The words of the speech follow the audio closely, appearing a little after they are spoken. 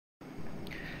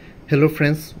Hello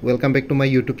friends, welcome back to my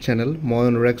YouTube channel. মই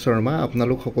অনুৰাগ শৰ্মা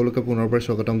আপোনালোক সকলোকে পুনৰবাৰ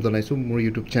স্বাগতম জনাইছো মোৰ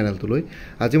YouTube চেনেল তুলৈ।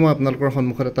 আজি মই আপোনালোকৰ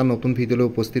সন্মুখত এটা নতুন ভিডিঅ লৈ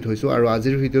উপস্থিত হৈছো আৰু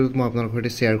আজিৰ ভিডিঅত মই আপোনালোকৰ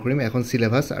সৈতে শেয়াৰ কৰিম এখন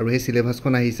সিলেবাস আৰু এই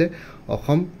সিলেবাসখন আহিছে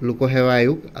অসম লোকসেৱা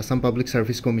আয়োগ Assam public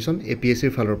service commission APSC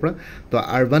ৰ ফালৰ পৰা। তো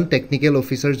urban technical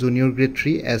officer junior grade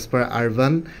 3 as per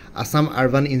Assam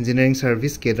Urban Engineering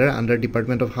Service cadre under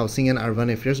Department of Housing and Urban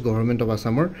Affairs Government of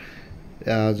Assamor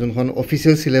যোনখন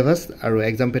অফিচিয়েল সিলেবাস আৰু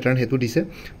এক্সাম প্যাটাৰ্ন হেতু দিছে।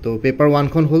 তো পেপাৰ 1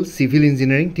 খন হল সিভিল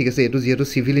ইঞ্জিনিয়াৰিং, ঠিক আছে। এটো যেটো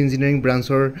সিভিল ইঞ্জিনিয়াৰিং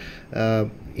ব্ৰাঞ্চৰ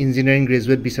ইঞ্জিনিয়াৰিং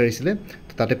গ্ৰেজুৱেট বিচাৰিছিলে,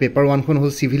 তো তাতে পেপাৰ 1 খন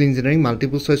হল সিভিল ইঞ্জিনিয়াৰিং।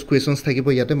 মাল্টিপল চয়েস কোৱেশ্চনছ থাকিব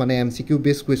ইয়াতে, মানে MCQ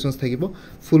বেসড কোৱেশ্চনছ থাকিব।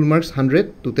 ফুল মাৰ্কস 100,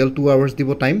 টোটাল 2 আৱাৰ্স দিব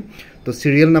টাইম। তো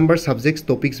সিৰিয়াল নাম্বাৰ সাবজেক্টস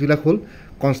টপিকস বিলাক হল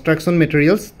কনস্ট্ৰাকশন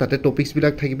মেটেৰিয়েলস, তাতে টপিকস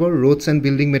বিলাক থাকিব ৰোডস and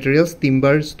building মেটেৰিয়েলস,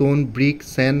 timber, stone, brick,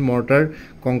 sand, mortar,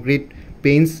 concrete,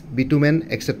 পেইণ্টস, bitumen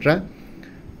এটসেট্ৰা।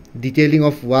 Detailing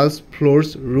of walls, floors,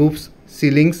 roofs,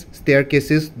 ceilings,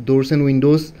 staircases, doors and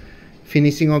windows,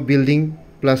 finishing of building,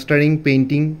 plastering,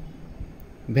 painting,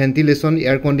 ventilation,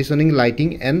 air conditioning,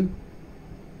 lighting and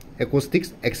acoustics,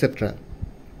 etc.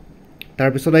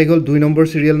 তাৰপিছত আহি গ'ল 2 number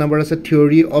serial number আছে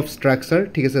theory of structure,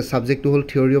 ঠিক আছে। সাবজেক্টটো হল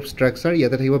theory of structure.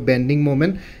 ইয়াতে থাকিব bending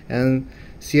moment and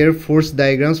শিয়াৰ force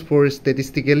ডায়াগ্ৰামস for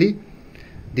statistically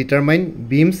determine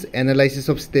beams, analysis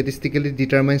of statistically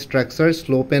determine structure,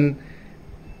 slope and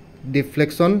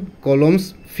deflection, columns,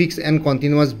 fixed and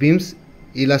continuous beams,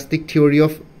 elastic theory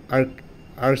of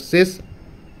arches,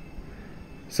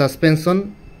 suspension,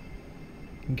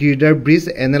 girder bridge,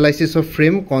 analysis of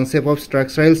frame, concept of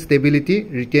structural stability,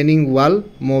 retaining wall,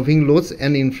 moving loads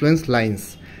and influence lines.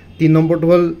 3 number to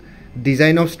hol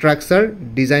design of structure,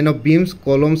 design of beams,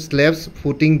 columns, slabs,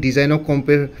 footing, design of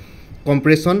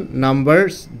compression,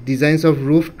 numbers, designs of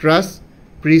roof truss,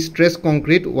 pre-stressed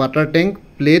concrete, water tank,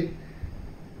 plate,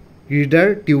 girder,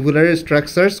 tubular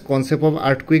structures, concept of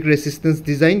earthquake resistance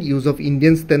design, use of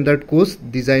Indian standard coast,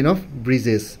 design of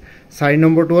bridges. 4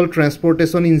 number to all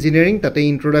transportation engineering, tate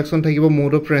introduction thakibo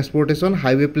mode of transportation,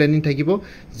 highway planning thakibo,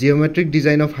 geometric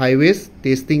design of highways,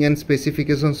 testing and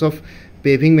specifications of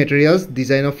paving materials,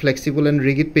 design of flexible and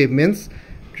rigid pavements.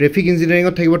 Traffic engineering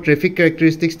thakibo traffic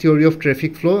characteristics, theory of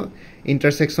traffic flow,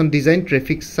 intersection design,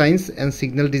 traffic signs and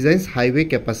signal designs, highway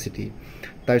capacity.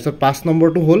 Tarisot 5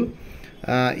 number to hol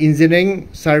engineering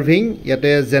surveying,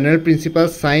 yate general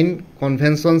principles, sign,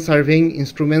 convention, surveying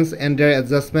instruments and their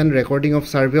adjustment, recording of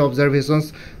survey observations,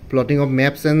 plotting of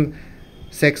maps and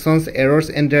sections,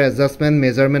 errors and their adjustment,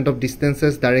 measurement of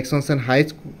distances, directions and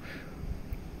heights,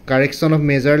 correction of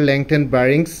measure length and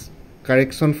bearings,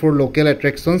 correction for local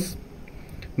attractions,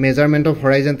 measurement of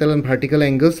horizontal and vertical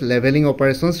angles, leveling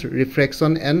operations,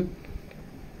 refraction and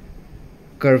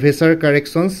curvature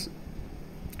corrections,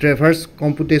 traverse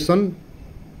computation,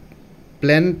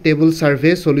 plan table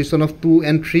survey, solution of 2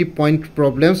 and 3 point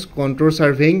problems, contour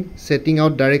surveying, setting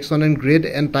out direction and grade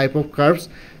and type of curves,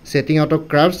 setting out of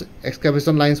curves,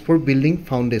 excavation lines for building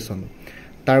foundation.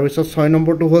 Tarpisot 6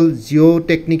 number to hol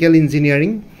geotechnical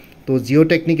engineering. To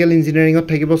geotechnical engineering ot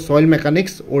thakibo soil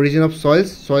mechanics, origin of soils,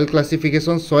 soil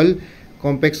classification, soil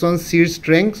compaction, shear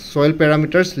strength, soil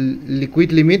parameters,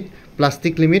 liquid limit,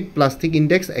 plastic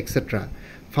index, etc.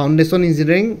 Foundation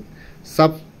engineering,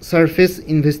 subsurface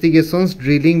investigations,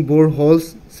 drilling, bore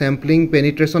holes, sampling,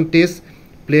 penetration test,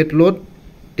 plate load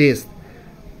test.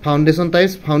 Foundation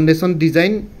types, foundation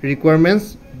design,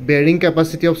 requirements, bearing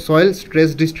capacity of soil,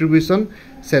 stress distribution,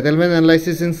 settlement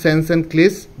analysis in sands and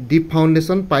clays, deep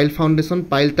foundation,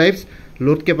 pile types,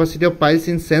 load capacity of piles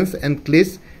in sands and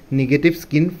clays, negative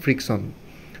skin friction.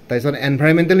 Taisot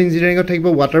environmental engineering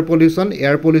thakibo water pollution,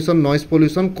 air pollution, noise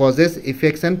pollution, causes,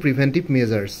 effects and preventive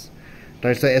measures.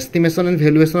 Taisot estimation and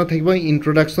valuation thakibo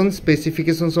introduction,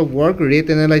 specifications of work, rate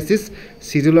analysis,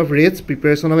 schedule of rates,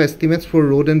 preparation of estimates for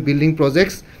road and building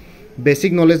projects,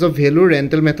 basic knowledge of value,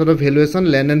 rental method of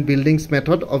valuation, land and buildings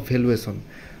method of valuation.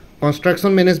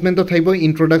 Construction management thakibo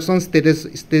introduction,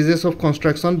 stages of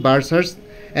construction, bars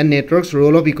and networks,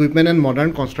 role of equipment and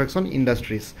modern construction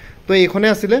industries. To ekhone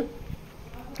asile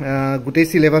গোটেই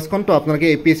সিলেবাসখন। তো আপোনালোকে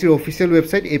APSC official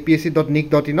website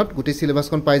apsc.nic.in ত গোটেই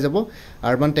সিলেবাসখন পাই যাব।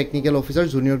 Urban technical officer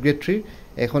junior grade 3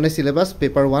 এখনে syllabus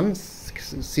paper 1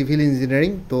 civil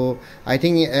engineering. তো আই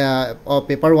think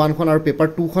paper 1 খন আৰু পেপার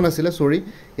 2 খন আছিল, সরি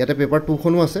ইয়াতে পেপার 2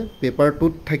 খনো আছে। পেপার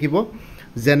 2 থাকিব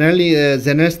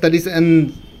general studies and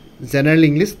general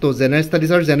English. তো জেনারেল স্টাডিজ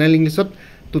আৰু জেনাৰেল ইংলিশত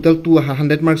টোটাল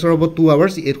 100 মাৰ্কসৰ হ'ব 2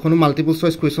 আৱাৰ্স। এখনো মাল্টিপল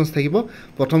চয়েস কোৱেশ্চনছ থাকিব।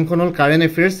 প্ৰথমখন হল current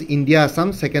এফেয়াৰ্স, India Assam.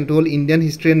 সেকেন্ডটো hall Indian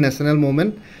history and national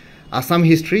movement, Assam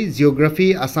history, geography,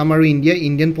 Assam আৰু India,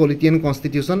 Indian polity and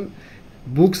constitution,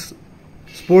 books,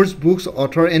 sports books,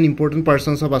 author and important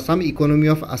persons of Assam, economy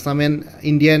of Assam and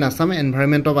India and Assam,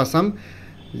 environment of Assam,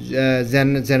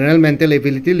 general mental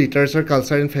ability literature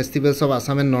culture and festivals of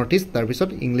Assam and north east তাৰপিছত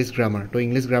English grammar তো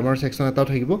English grammar section এটাও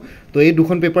থাকিব তো এই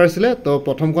দুখন paper আছিলে তো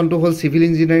প্ৰথমখনটো হ'ল চিভিল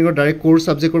ইঞ্জিনিয়াৰিঙৰ ডাইৰেক্ট কোৰ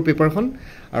ছাবজেক্টৰ পেপাৰখন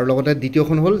আৰু লগতে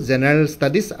দ্বিতীয়খন হ'ল জেনেৰেল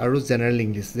ষ্টাডিজ আৰু জেনেৰেল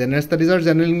ইংলিছ জেনেৰেল ষ্টাডিজ আৰু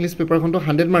জেনেৰেল ইংলিছ পেপাৰখনটো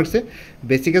 100 মাৰ্কছে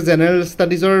বেছিকৈ জেনেৰেল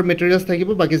ষ্টাডিজৰ মেটেৰিয়েলছ থাকিব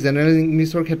বাকী জেনেৰেল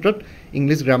ইংলিছৰ ক্ষেত্ৰত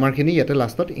ইংলিছ গ্ৰামাৰখিনি ইয়াতে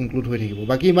লাষ্টত ইনক্লুড হৈ থাকিব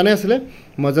বাকী ইমানেই আছিলে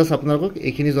মই জাষ্ট আপোনালোকক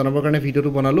এইখিনি জনাবৰ কাৰণে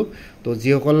ভিডিঅ'টো বনালোঁ তো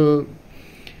যিসকল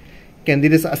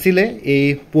কেণ্ডিডেটছ আছিলে এই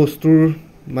পোষ্টটোৰ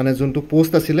মানে যোনটো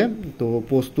পোষ্ট আছিলে তো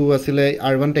পোষ্টটো আছিলে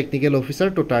আৰবান টেকনিকেল অফিচাৰ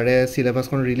তো তাৰে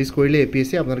চিলেবাছখন ৰিলিজ কৰিলে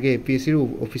APSC আপোনালোকে APSCৰ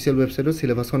অফিচিয়েল ৱেবছাইটত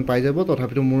চিলেবাছখন পাই যাব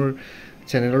তথাপিতো মোৰ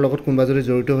চেনেলৰ লগত কোনোবা যদি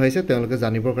জড়িত হৈছে তেওঁলোকে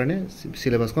জানিবৰ কাৰণে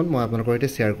চিলেবাছখন মই আপোনালোকৰ সৈতে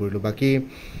শ্বেয়াৰ কৰিলোঁ বাকী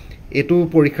এইটো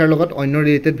পৰীক্ষাৰ লগত অন্য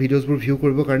ৰিলেটেড ভিডিঅ'ছবোৰ ভিউ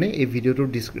কৰিবৰ কাৰণে এই ভিডিঅ'টোৰ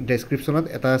ডেছক্ৰিপশ্যনত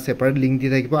এটা ছেপাৰেট লিংক দি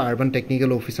থাকিব আৰবান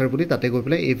টেকনিকেল অফিচাৰ বুলি তাতে গৈ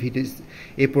পেলাই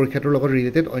এই পৰীক্ষাটোৰ লগত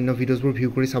ৰিলেটেড অন্য ভিডিঅ'ছবোৰ ভিউ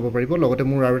কৰি চাব পাৰিব লগতে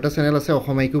মোৰ আৰু এটা চেনেল আছে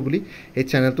অসম আইকিউ বুলি এই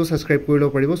চেনেলটো ছাবস্ক্ৰাইব কৰি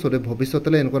ল'ব পাৰিব চ'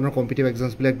 ভৱিষ্যতলৈ এনেকুৱা ধৰণৰ কম্পিটিটিভ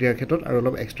এক্সামছবিলাক দিয়াৰ ক্ষেত্ৰত আৰু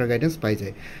অলপ এক্সট্ৰা গাইডেঞ্চ পাই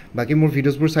যায় বাকী মোৰ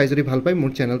ভিডিঅ'ছবোৰ চাই যদি ভাল পায়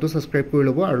মোৰ চেনেলটো ছাবস্ক্ৰাইব কৰি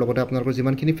ল'ব আৰু লগতে আপোনালোকৰ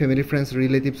যিমানখিনি ফেমিলি ফ্ৰেণ্ডছ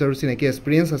ৰিলেটিভছ আৰু চিনাকি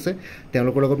এক্সপিৰিয়েঞ্চ আছে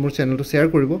তেওঁলোকৰ লগত মোৰ চেনেলটো শ্বেয়াৰ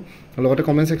কৰিব লগতে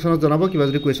কমেণ্ট ছেকশ্যনত জনাব কিবা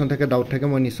যদি কুৱেশ্যন থাকে ডাউট থাকে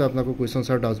মই নিশ্চয় আপোনালোকৰ কুৱেশ্যনছ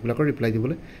আৰু ডাউটছবিলাকৰ ৰিপ্লাই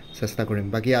দিবলৈ চেষ্টা কৰিম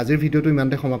বাকী আজিৰ ভিডিঅ'টো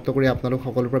ইমানতে সমাপ্ত কৰি আপোনালোক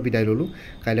সকলোৰ পৰা বিদায় ল'লোঁ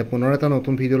কাইলৈ পুনৰ এটা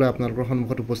নতুন ভিডিঅ' লৈ আপোনালোকৰ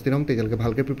সন্মুখত উপস্থিত হ'ম তেতিয়ালৈকে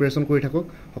ভালকৈ প্ৰিপেৰেশ্যন কৰি থাকক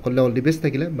সকলোৱে অল দি বেষ্ট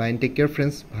থাকিলে বাই and tech care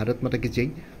friends Bharat মাতা কি জয়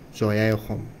জয় আই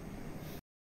অসম